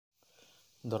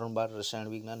ધોરણ 12 રસાયણ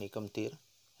વિજ્ઞાન એકમ 13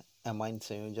 એમાઇન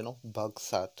સંયોજનો ભાગ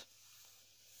 7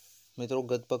 મિત્રો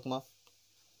ગત પગમાં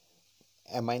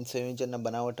એમાઇન સંયોજનના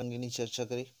બનાવટ અંગેની ચર્ચા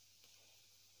કરી.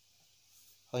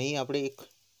 અહીં આપણે એક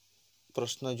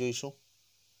પ્રશ્ન જોઈશું.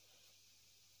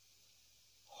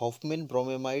 હોફમેન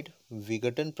બ્રોમેમાઇડ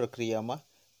વિઘટન પ્રક્રિયામાં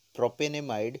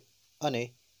પ્રોપેનેમાઇડ અને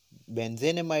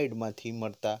બેન્ઝેનેમાઇડમાંથી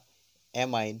મળતા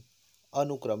એમાઇન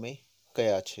અનુક્રમે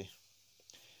કયા છે?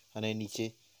 અને નીચે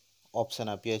ઓપ્શન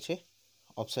આપ્યા છે.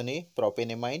 ઓપ્શન એ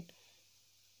પ્રોપેનેમાઇન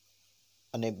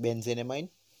અને બેન્ઝેનેમાઇન,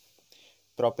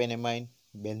 પ્રોપેનેમાઇન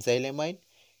બેન્ઝાઇલેમાઇન,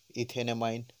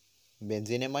 ઇથેનેમાઇન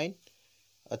બેન્ઝિનેમાઇન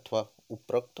અથવા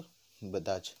ઉપરોક્ત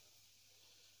બધા જ.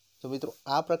 તો મિત્રો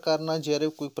આ પ્રકારના જ્યારે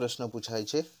કોઈ પ્રશ્ન પૂછાય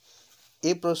છે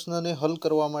એ પ્રશ્નને હલ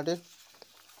કરવા માટે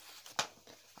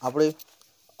આપણે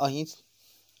અહીં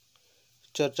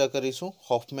ચર્ચા કરીશું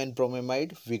હોફમેન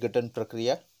બ્રોમેમાઇડ વિઘટન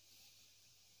પ્રક્રિયા.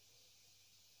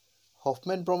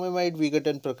 હોફમેન બ્રોમેમાઇડ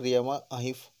વિઘટન પ્રક્રિયામાં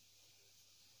અહીં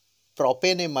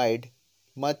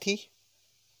પ્રોપેનેમાઇડમાંથી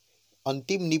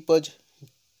અંતિમ નિપજ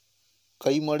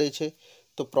કઈ મળે છે?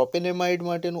 તો પ્રોપેનેમાઇડ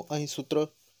માટેનું અહીં સૂત્ર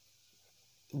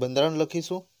બંધારણ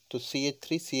લખીશું તો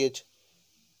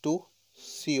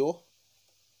CH3CH2CO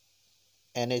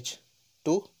NH2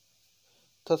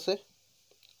 થશે.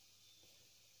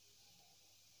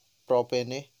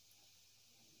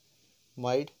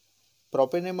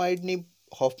 પ્રોપેનેમાઇડની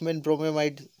હોફમેન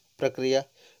બ્રોમેમાઇડ પ્રક્રિયા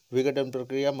વિઘટન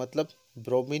પ્રક્રિયા મતલબ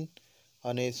બ્રોમિન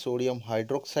અને સોડિયમ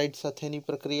હાઇડ્રોક્સાઇડ સાથેની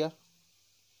પ્રક્રિયા.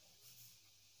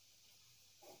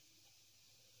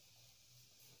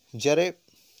 જ્યારે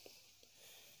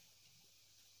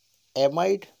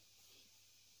એમાઇડની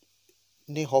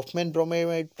હોફમેન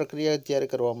બ્રોમેમાઇડ પ્રક્રિયા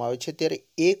જ્યારે કરવામાં આવે છે ત્યારે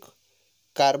એક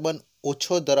કાર્બન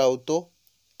ઓછો ધરાવતો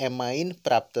એમાઇન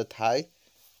પ્રાપ્ત થાય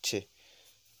છે.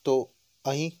 તો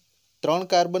અહીં 3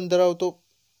 કાર્બન ધરાવતો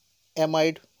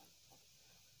એમાઇડ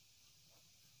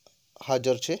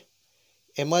હાજર છે.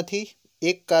 એમાંથી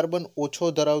એક કાર્બન ઓછો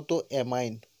ધરાવતો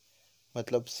એમાઇન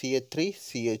મતલબ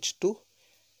CH3CH2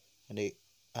 અને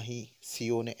અહીં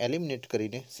CO ને એલિમિનેટ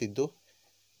કરીને સીધો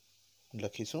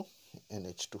લખીશું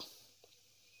NH2.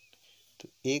 તો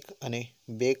 1 અને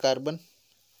 2 કાર્બન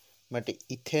માટે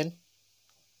ઇથેન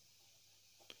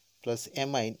પ્લસ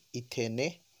એમાઇન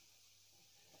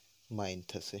ઇથેનેમાઇન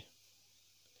થશે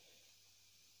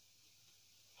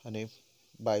અને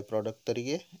બાય પ્રોડક્ટ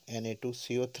તરીકે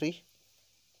Na2CO3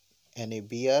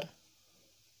 NaBr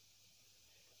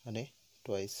અને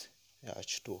ટ્વાઇસ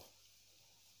H2O.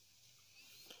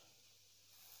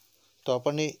 તો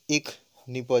આપણને એક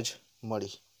નિપજ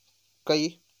મળી. કઈ?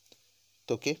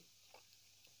 તો કે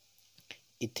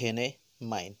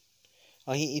ઇથેનેમાઇન.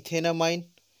 અહીં ઇથેનેમાઇન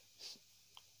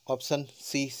ઓપ્શન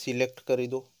સી સિલેક્ટ કરી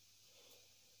દો.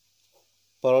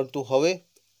 પરંતુ હવે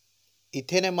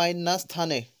ઇથેનેમાઇનના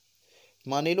સ્થાને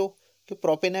માની લો કે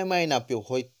પ્રોપેનેમાઇન આપ્યો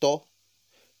હોય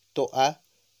તો આ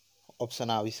ઓપ્શન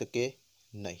આવી શકે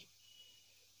નહીં.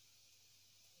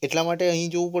 એટલા માટે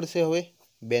અહીં જોવું પડશે હવે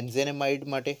બેન્ઝેનેમાઇડ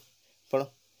માટે પણ.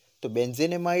 તો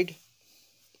બેન્ઝેનેમાઇડ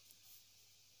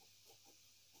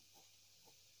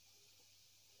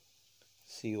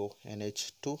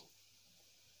CONH2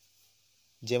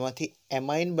 જેમાંથી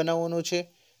એમાઇન બનાવવાનો છે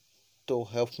તો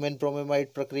હોફમેન બ્રોમેમાઇડ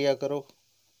પ્રક્રિયા કરો.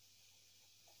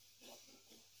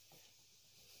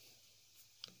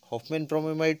 હોફમેન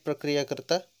બ્રોમેમાઇડ પ્રક્રિયા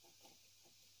કરતા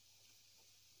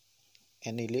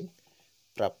એનિલિન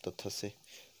પ્રાપ્ત થશે.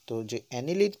 તો જે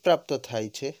એનિલિન પ્રાપ્ત થાય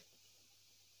છે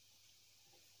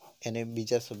એને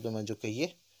બીજા શબ્દમાં જો કહીએ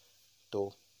તો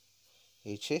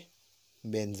એ છે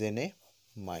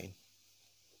બેન્ઝેનેમાઇન.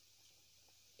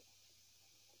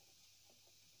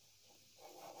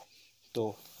 તો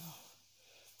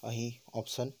અહીં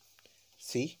ઓપ્શન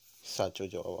સી સાચો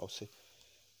જવાબ આવશે.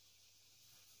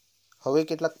 હવે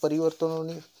કેટલાક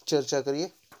પરિવર્તનોની ચર્ચા કરીએ,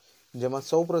 જેમાં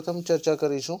સૌ પ્રથમ ચર્ચા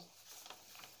કરીશું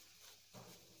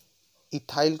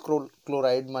ઇથાઇલ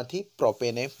ક્લોરાઇડમાંથી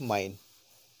પ્રોપેનેમાઇન.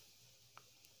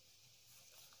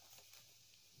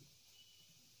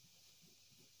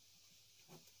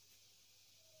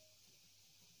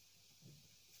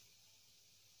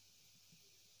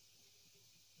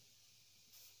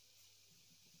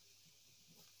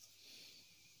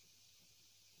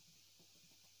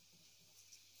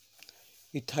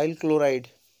 ઇથાઇલ ક્લોરાઇડ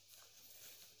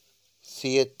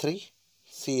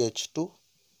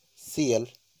CH3CH2Cl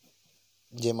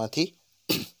જેમાંથી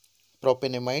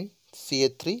પ્રોપેનેમાઇન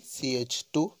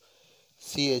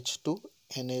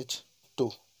CH3CH2CH2NH2.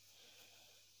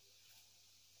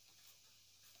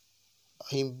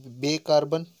 અહીં 2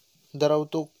 કાર્બન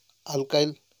ધરાવતો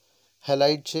આલ્કાઇલ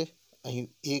હેલાઇડ છે. અહીં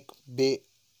 1, 2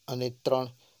 અને 3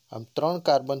 આમ 3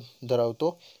 કાર્બન ધરાવતો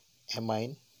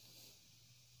એમાઇન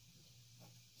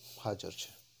હાજર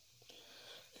છે.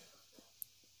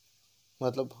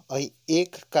 મતલબ અહીં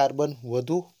એક કાર્બન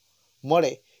વધુ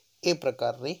મળે એ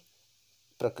પ્રકારની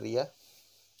પ્રક્રિયા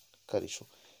કરીશું.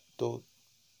 તો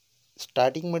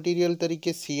સ્ટાર્ટિંગ મટીરિયલ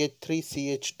તરીકે CH3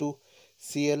 CH2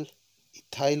 Cl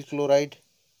ethyl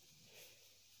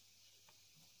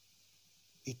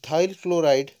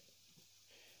chloride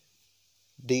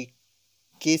D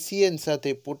KCN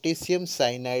સાથે પોટેશિયમ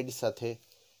સાયનાઇડ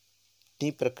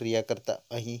સાથેની પ્રક્રિયા કરતા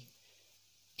અહીં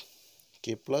K+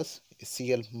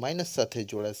 Cl- સાથે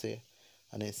જોડાશે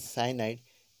અને સાયનાઇડ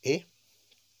એ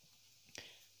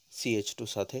CH2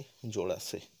 સાથે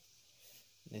જોડાશે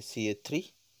અને CH3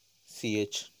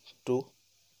 CH2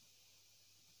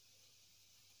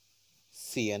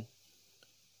 Cn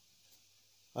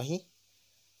અહીં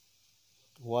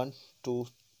 1 2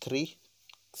 3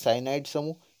 સાયનાઇડ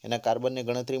સમૂહ એના કાર્બનને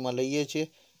ગણતરીમાં લઈએ છીએ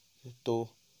તો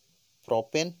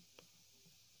પ્રોપેન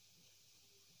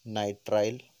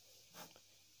નાઇટ્રાઇલ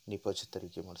નિપજ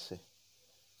તરીકે મળશે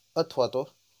અથવા તો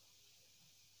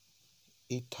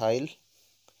ઇથાઇલ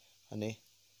અને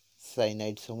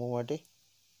સાયનાઇડ સમૂહ માટે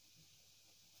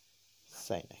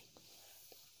સાયનાઇડ.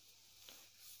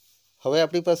 હવે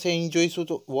આપણી પાસે અહીં જોઈશું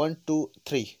તો 1 2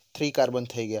 3 કાર્બન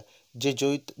થઈ ગયા, જે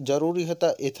જરૂરી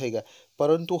હતા એ થઈ ગયા,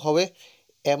 પરંતુ હવે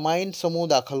એમાઇન સમૂહ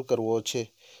દાખલ કરવો છે.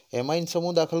 એમાઇન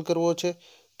સમૂહ દાખલ કરવો છે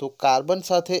તો કાર્બન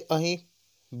સાથે અહીં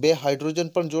 2 હાઇડ્રોજન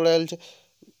પણ જોડાયેલ છે,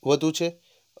 વધુ છે,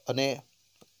 અને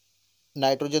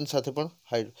નાઇટ્રોજન સાથે પણ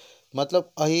મતલબ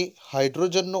અહીં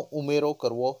હાઇડ્રોજનનો ઉમેરો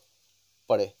કરવો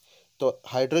પડે. તો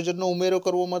હાઇડ્રોજનનો ઉમેરો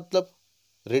કરવો મતલબ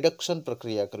રિડક્શન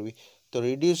પ્રક્રિયા કરવી. તો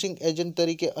રિડ્યુસિંગ એજન્ટ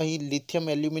તરીકે અહીં લિથિયમ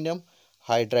એલ્યુમિનિયમ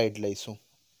હાઇડ્રાઇડ લઈશું,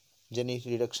 જેની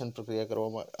રિડક્શન પ્રક્રિયા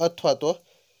કરવામાં અથવા તો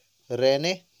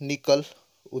રેને નિકલ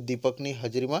ઉદ્દીપકની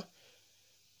હાજરીમાં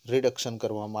રિડક્શન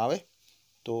કરવામાં આવે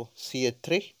તો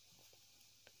CH3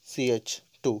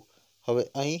 CH2. હવે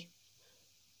અહીં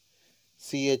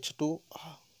CH2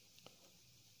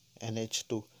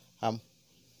 NH2 આમ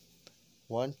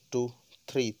 1 2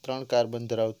 3 કાર્બન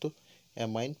ધરાવતું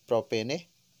એમાઇન પ્રોપેને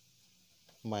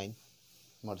માઇન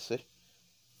મળશે.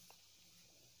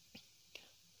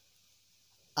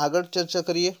 આગળ ચર્ચા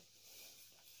કરીએ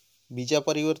બીજા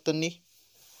પરિવર્તનની.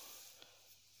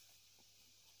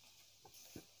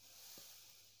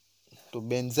 તો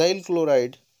બેન્ઝાઇલ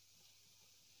ક્લોરાઇડ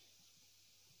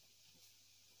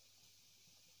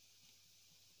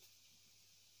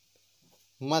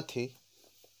માંથી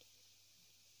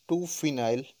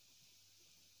 2-ફિનાઇલ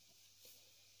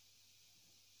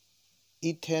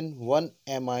ethane 1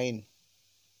 amine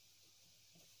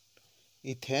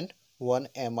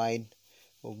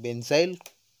benzyl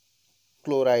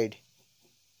chloride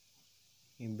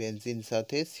benzene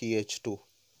સાથે CH2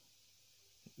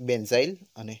 બેન્ઝાઇલ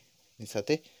અને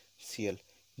સાથે Cl,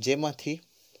 જેમાંથી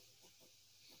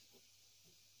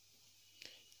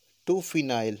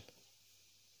 2-ફિનાઇલ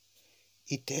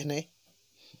ઇથેને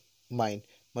માઇન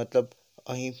મતલબ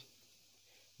અહીં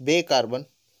 2 કાર્બન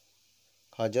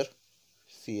હાજર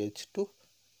CH2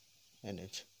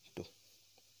 NH2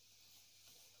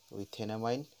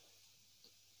 ઇથેનામાઇન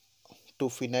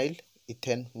 2-ફિનાઇલ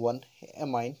ઇથેન 1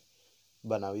 એમાઇન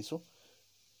બનાવીશું.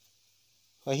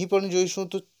 અહીં પણ જોઈશું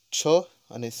તો 6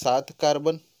 અને 7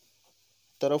 કાર્બન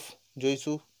તરફ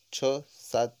જોઈશું, 6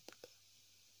 7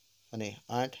 અને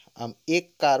 8, આમ 1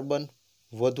 કાર્બન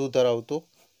વધુ ધરાવતો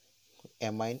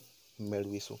એમાઇન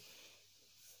મેળવીશું.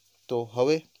 તો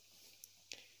હવે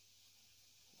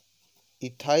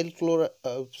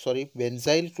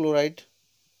બેન્ઝાઇલ ક્લોરાઇડ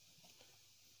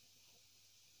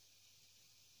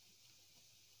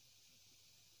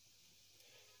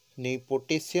ની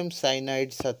પોટેશિયમ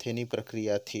સાયનાઇડ સાથેની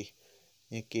પ્રક્રિયાથી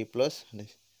K+ અને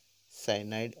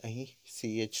સાયનાઇડ અહીં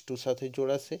CH2 સાથે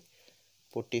જોડાશે.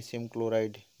 પોટેશિયમ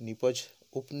ક્લોરાઇડ નિપજ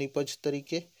ઉપનિપજ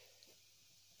તરીકે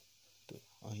તો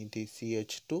અહીંથી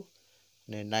CH2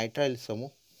 અને નાઇટ્રાઇલ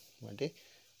સમૂહ માટે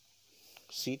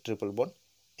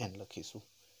C=N લખીશું.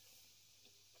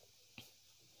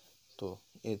 તો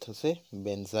એ થશે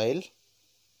બેન્ઝાઇલ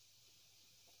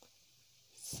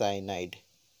સાયનાઇડ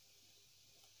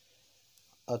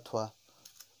અથવા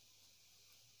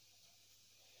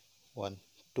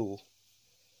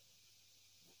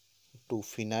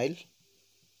 2-ફિનાઇલ,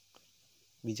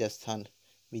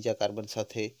 બીજા કાર્બન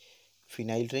સાથે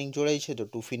ફિનાઇલ રિંગ જોડાઈ છે તો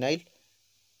 2-ફિનાઇલ,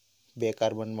 2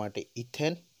 કાર્બન માટે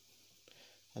ઇથેન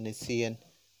અને Cn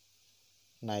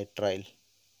નાઇટ્રાઇલ.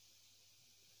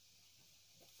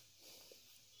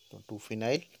 તો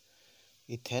 2-ફિનાઇલ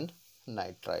ઇથેન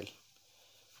નાઇટ્રાઇલ.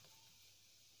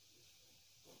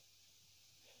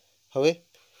 હવે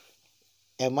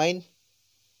એમાઇન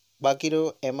બાકી રહ્યો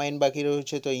એમાઇન બાકી રહ્યો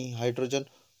છે, તો અહીં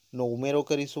હાઇડ્રોજનનો ઉમેરો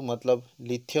કરીશું, મતલબ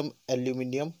લિથિયમ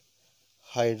એલ્યુમિનિયમ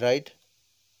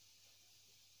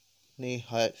હાઇડ્રાઇડની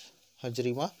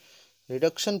હાજરીમાં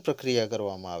રિડક્શન પ્રક્રિયા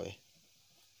કરવામાં આવે.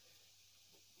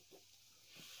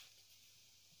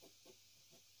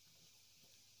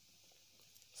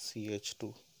 CH2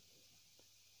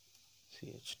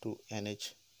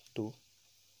 NH2,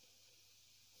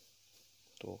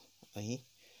 તો અહીં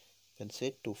બનશે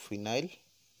 2 ફિનાઇલ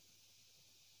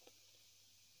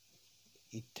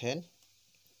ઇથેન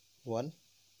 1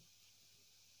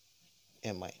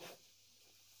 એમાઇન.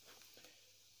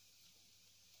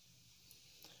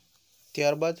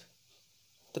 ત્યારબાદ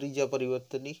ત્રીજા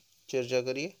પરિવર્તનની ચર્ચા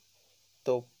કરીએ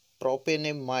તો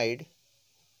પ્રોપેનેમાઇડ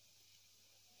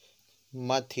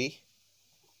માંથી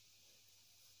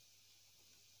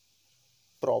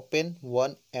propane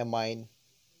 1 amine,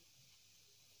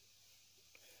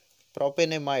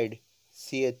 પ્રોપેનેમાઇડ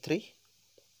CH3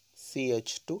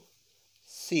 CH2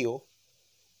 CO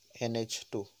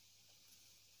NH2.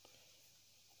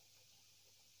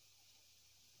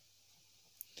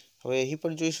 હવે અહીં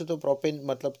પણ જોઈશું તો પ્રોપેન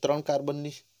મતલબ 3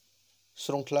 કાર્બનની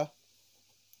શૃંખલા,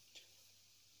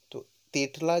 તો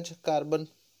તેટલા જ કાર્બન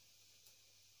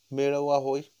મેળવવા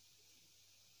હોય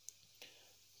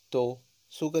તો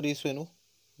શું કરીશું, એનું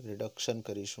રિડક્શન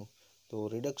કરીશું. તો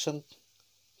રિડક્શન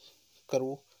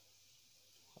કરવું,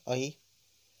 અહીં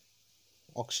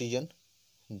ઓક્સિજન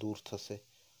દૂર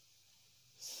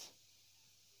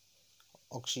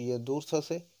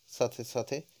થશે, સાથે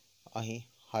સાથે અહીં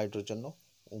હાઇડ્રોજનનો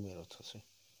ઉમેરો થશે.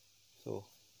 તો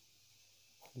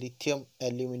લિથિયમ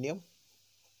એલ્યુમિનિયમ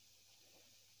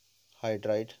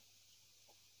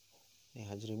હાઇડ્રાઇડની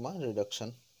હાજરીમાં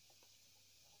રિડક્શન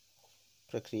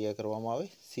પ્રક્રિયા કરવામાં આવે.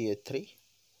 CH3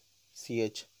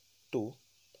 CH2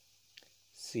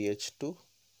 CH2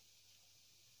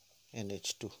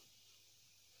 NH2.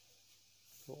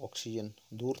 Oxygen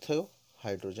દૂર થયો,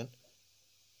 હાઇડ્રોજન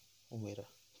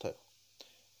ઉમેરા થયો.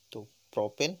 તો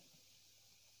પ્રોપેન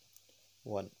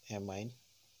 1 એમાઇન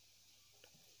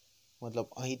મતલબ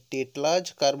અહીં તેટલા જ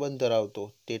કાર્બન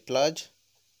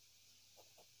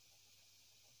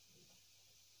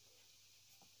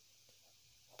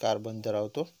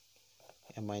ધરાવતો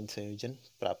એમાઇન સંયોજન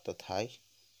પ્રાપ્ત થાય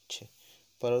છે.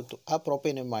 પરંતુ આ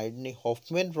પ્રોપેનેમાઇડની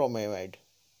હોફમેન બ્રોમેઇડ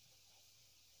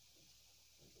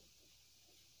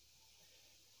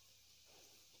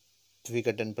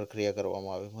વિઘટન પ્રક્રિયા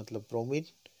કરવામાં આવે, મતલબ બ્રોમિન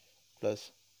પ્લસ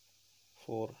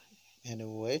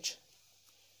 4NaOH,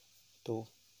 તો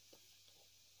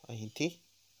અહીંથી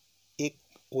એક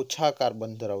ઓછા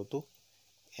કાર્બન ધરાવતું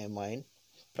એમાઇન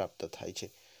પ્રાપ્ત થાય છે.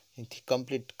 અહીંથી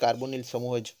કમ્પ્લીટ કાર્બોનિલ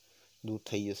સમૂહ જ દૂર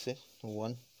થઈ જશે.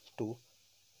 1 2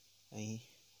 અહીં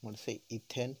મળશે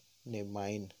ઇથેન ને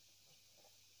માઇન,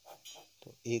 તો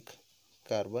એક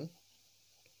કાર્બન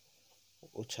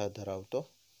ઓછા ધરાવતો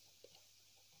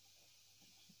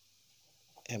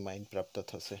એમાઇન પ્રાપ્ત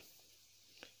થશે,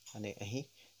 અને અહીં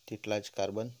તેટલા જ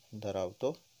કાર્બન ધરાવતો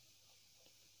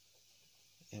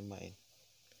એમાઇન.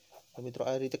 તો મિત્રો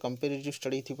આ રીતે કમ્પેરેટિવ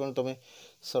સ્ટડીથી પણ તમે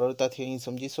સરળતાથી અહીં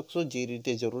સમજી શકશો. જે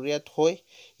રીતે જરૂરિયાત હોય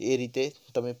એ રીતે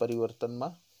તમે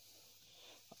પરિવર્તનમાં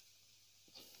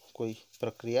કોઈ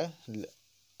પ્રક્રિયા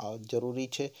જરૂરી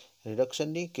છે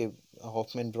રિડક્શનની કે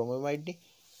હોફમેન બ્રોમેમાઇડની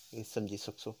એ સમજી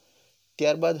શકશો.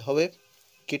 ત્યારબાદ હવે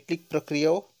કેટલીક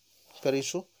પ્રક્રિયાઓ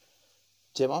કરીશું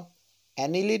જેમાં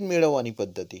એનિલિન મેળવવાની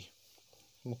પદ્ધતિ,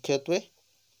 મુખ્યત્વે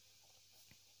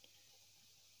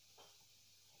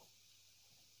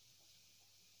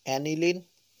એનિલિન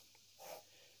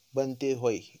બનતી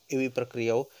હોય એવી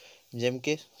પ્રક્રિયાઓ, જેમ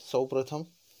કે સૌપ્રથમ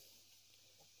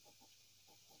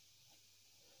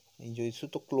જોઈશું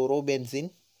તો ક્લોરોબેન્ઝિનની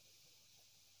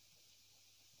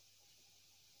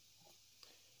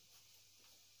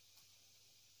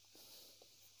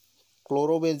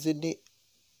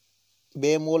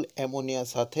 2 મોલ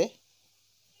એમોનિયા સાથે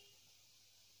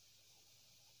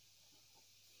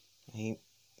અહીં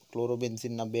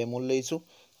ક્લોરોબેન્ઝિનના 2 મોલ લઈશું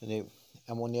અને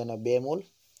એમોનિયાના 2 મોલ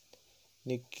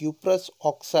ને cuprous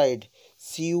oxide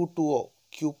Cu2O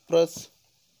cuprous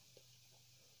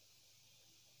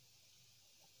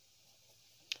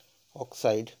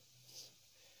oxide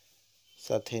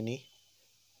સાથેની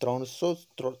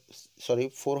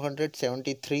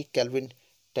 473 કેલ્વિન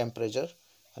ટેમ્પરેચર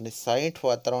અને 60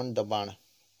 વાતાવરણ દબાણ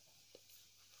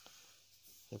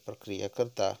પ્રક્રિયા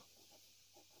કરતા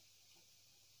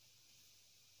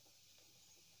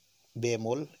 2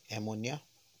 મોલ એમોનિયા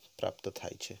પ્રાપ્ત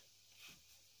થાય છે,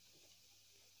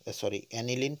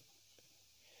 એનિલિન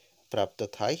પ્રાપ્ત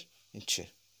થાય છે.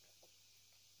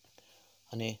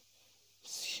 અને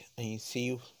અહીં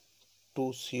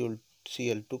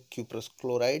Cu2Cl2 ક્યુપ્રસ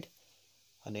ક્લોરાઇડ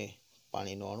અને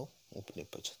પાણીનો અણુ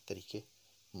ઉપનિપજ તરીકે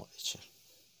મળે છે.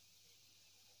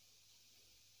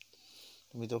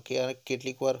 મિત્રો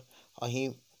કેટલીક વાર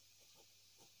અહીં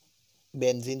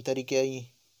બેન્ઝીન તરીકે અહીં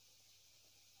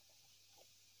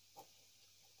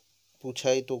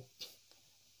પૂછાય તો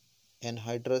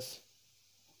એનહાઇડ્રસ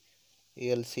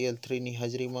AlCl3ની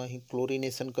હાજરીમાં અહીં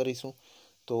ક્લોરિનેશન કરીશું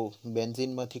તો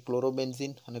બેન્ઝીનમાંથી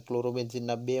ક્લોરોબેન્ઝીન અને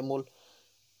ક્લોરોબેન્ઝીનના 2 મોલ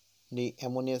ની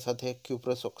એમોનિયા સાથે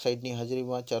ક્યુપ્રસ ઓક્સાઇડની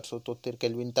હાજરીમાં 473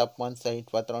 કેલ્વિન તાપમાન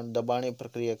 60 વાતાવરણ દબાણે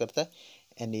પ્રક્રિયા કરતા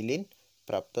એનિલિન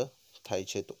પ્રાપ્ત થાય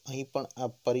છે. તો અહીં પણ આ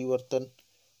પરિવર્તન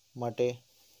માટે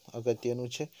અગત્યનું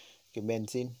છે કે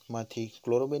બેન્ઝીનમાંથી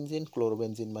ક્લોરોબેન્ઝીન,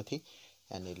 ક્લોરોબેન્ઝીનમાંથી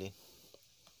એનિલિન.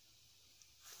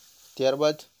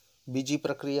 ત્યારબાદ બીજી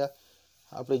પ્રક્રિયા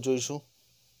આપણે જોઈશું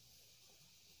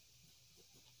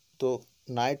તો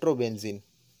નાઇટ્રોબેન્ઝીન.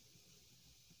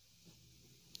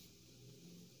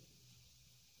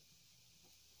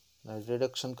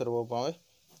 રિડક્શન કરવામાં આવે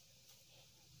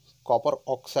કોપર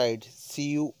ઓક્સાઇડ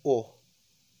CuO,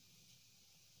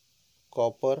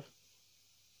 કોપર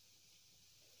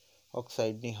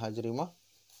ઓક્સાઇડની હાજરીમાં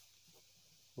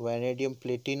વેનેડિયમ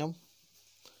પ્લેટિનમ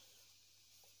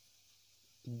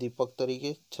દીપક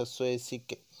તરીકે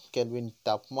 680 કેલ્વિન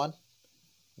તાપમાન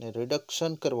ને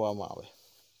રિડક્શન કરવામાં આવે.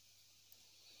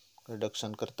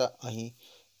 રિડક્શન કરતાં અહીં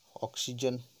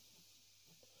ઓક્સિજન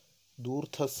દૂર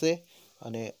થશે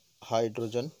અને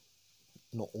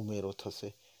હાઇડ્રોજનનો ઉમેરો થશે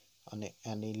અને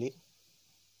એનિલિન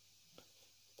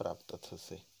પ્રાપ્ત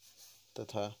થશે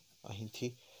તથા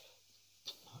અહીંથી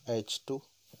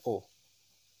H2O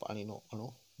પાણીનો અણુ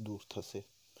દૂર થશે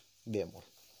 2 મોલ.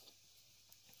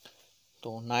 તો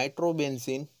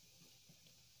નાઇટ્રોબેન્ઝીન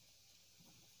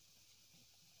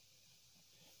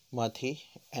માંથી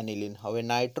એનિલિન. હવે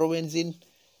નાઇટ્રોબેન્ઝીન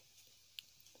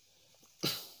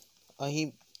અહીં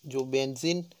જો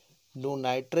બેન્ઝીનનું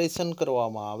નાઇટ્રેશન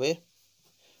કરવામાં આવે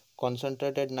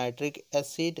કોન્સન્ટ્રેટેડ નાઇટ્રિક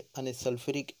એસિડ અને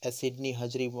સલ્ફ્યુરિક એસિડની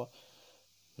હાજરીમાં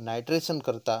નાઇટ્રેશન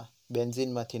કરતાં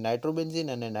બેન્ઝીનમાંથી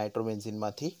નાઇટ્રોબેન્ઝીન અને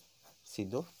નાઇટ્રોબેન્ઝીનમાંથી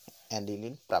સીધો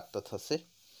એનિલિન પ્રાપ્ત થશે.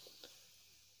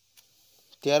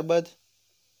 ત્યારબાદ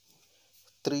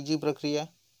ત્રીજી પ્રક્રિયા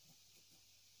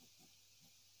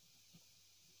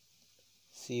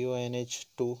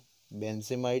CONH2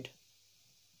 બેન્ઝેમાઇડ.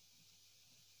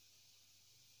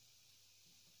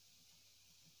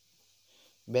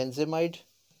 બેન્ઝેમાઇડ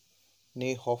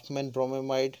ની હોફમેન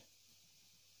બ્રોમેમાઇડ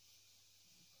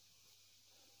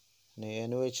ને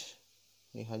NOH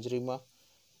ની હાજરીમાં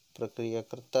પ્રક્રિયા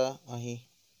કરતાં અહીં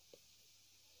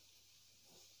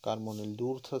કાર્બોનિલ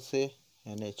દૂર થશે,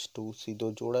 NH2 સીધો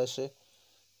જોડાશે,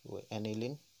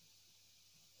 એનિલિન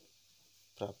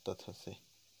પ્રાપ્ત થશે.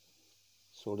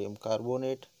 સોડિયમ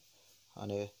કાર્બોનેટ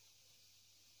અને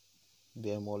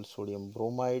 2 મોલ સોડિયમ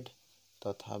બ્રોમાઇડ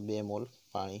તથા 2 મોલ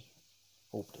પાણી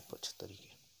ઉપનિપજ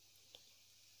તરીકે.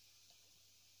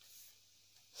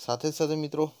 સાથે સાથે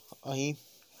મિત્રો અહીં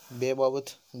 2 બાબત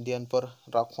ધ્યાન પર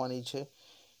રાખવાની છે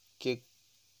કે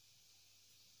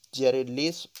જ્યારે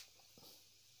લેસ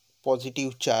પોઝિટિવ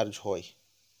ચાર્જ હોય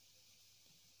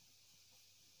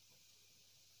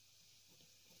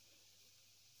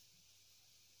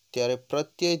ત્યારે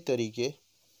પ્રત્યય તરીકે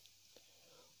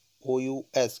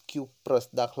OUS ક્યુપ્રસ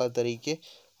દાખલા તરીકે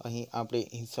અહીં આપણે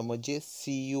અહીં સમજીએ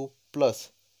Cu+,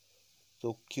 તો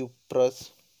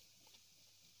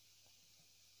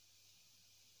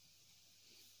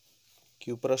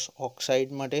ક્યુપ્રસ ઓક્સાઇડ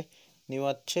માટેની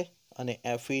વાત છે અને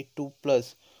Fe2+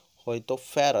 હોય તો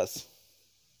ફેરસ.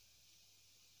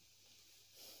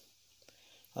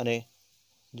 અને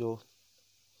જો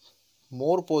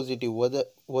મોર પોઝિટિવ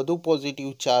વધુ પોઝિટિવ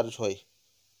ચાર્જ હોય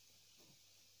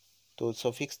તો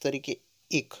સફિક્સ તરીકે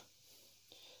ઇક,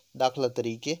 દાખલા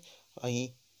તરીકે અહીં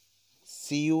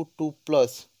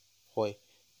Cu2+ હોય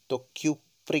તો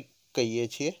ક્યુપ્રિક કહીએ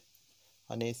છીએ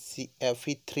અને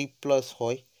Fe3+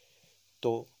 હોય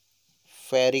તો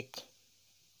ફેરિક.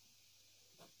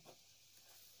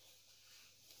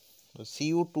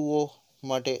 Cu2O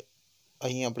માટે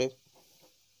અહીં આપણે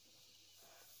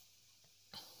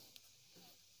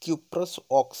ક્યુપ્રસ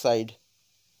ઓક્સાઇડ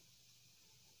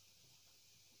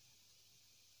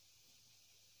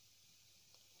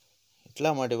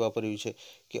એટલા માટે વાપર્યું છે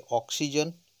કે ઓક્સિજન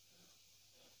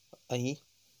અહીં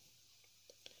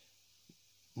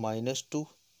 -2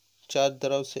 ચાર્જ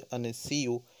ધરાવશે અને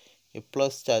Cu એ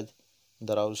પ્લસ ચાર્જ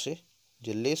ધરાવશે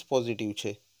જે લેસ પોઝિટિવ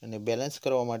છે અને બેલેન્સ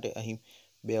કરવા માટે અહીં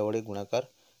 2 વડે ગુણાકાર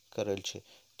કરેલ છે.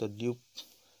 તો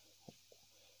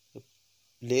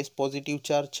લેસ પોઝિટિવ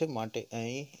ચાર્જ છે માટે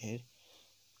અહીં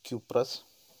ક્યુપ્રસ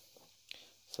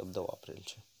શબ્દ વાપરેલ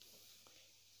છે.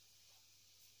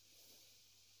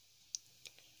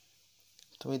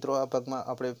 તો મિત્રો આ ભાગમાં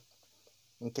આપણે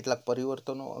કેટલાક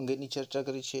પરિવર્તનો અંગેની ચર્ચા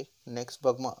કરી છે. નેક્સ્ટ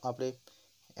ભાગમાં આપણે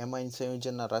એમાઇન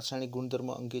સંયોજનના રાસાયણિક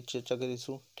ગુણધર્મો અંગે ચર્ચા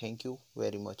કરીશું. Thank you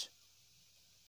very much.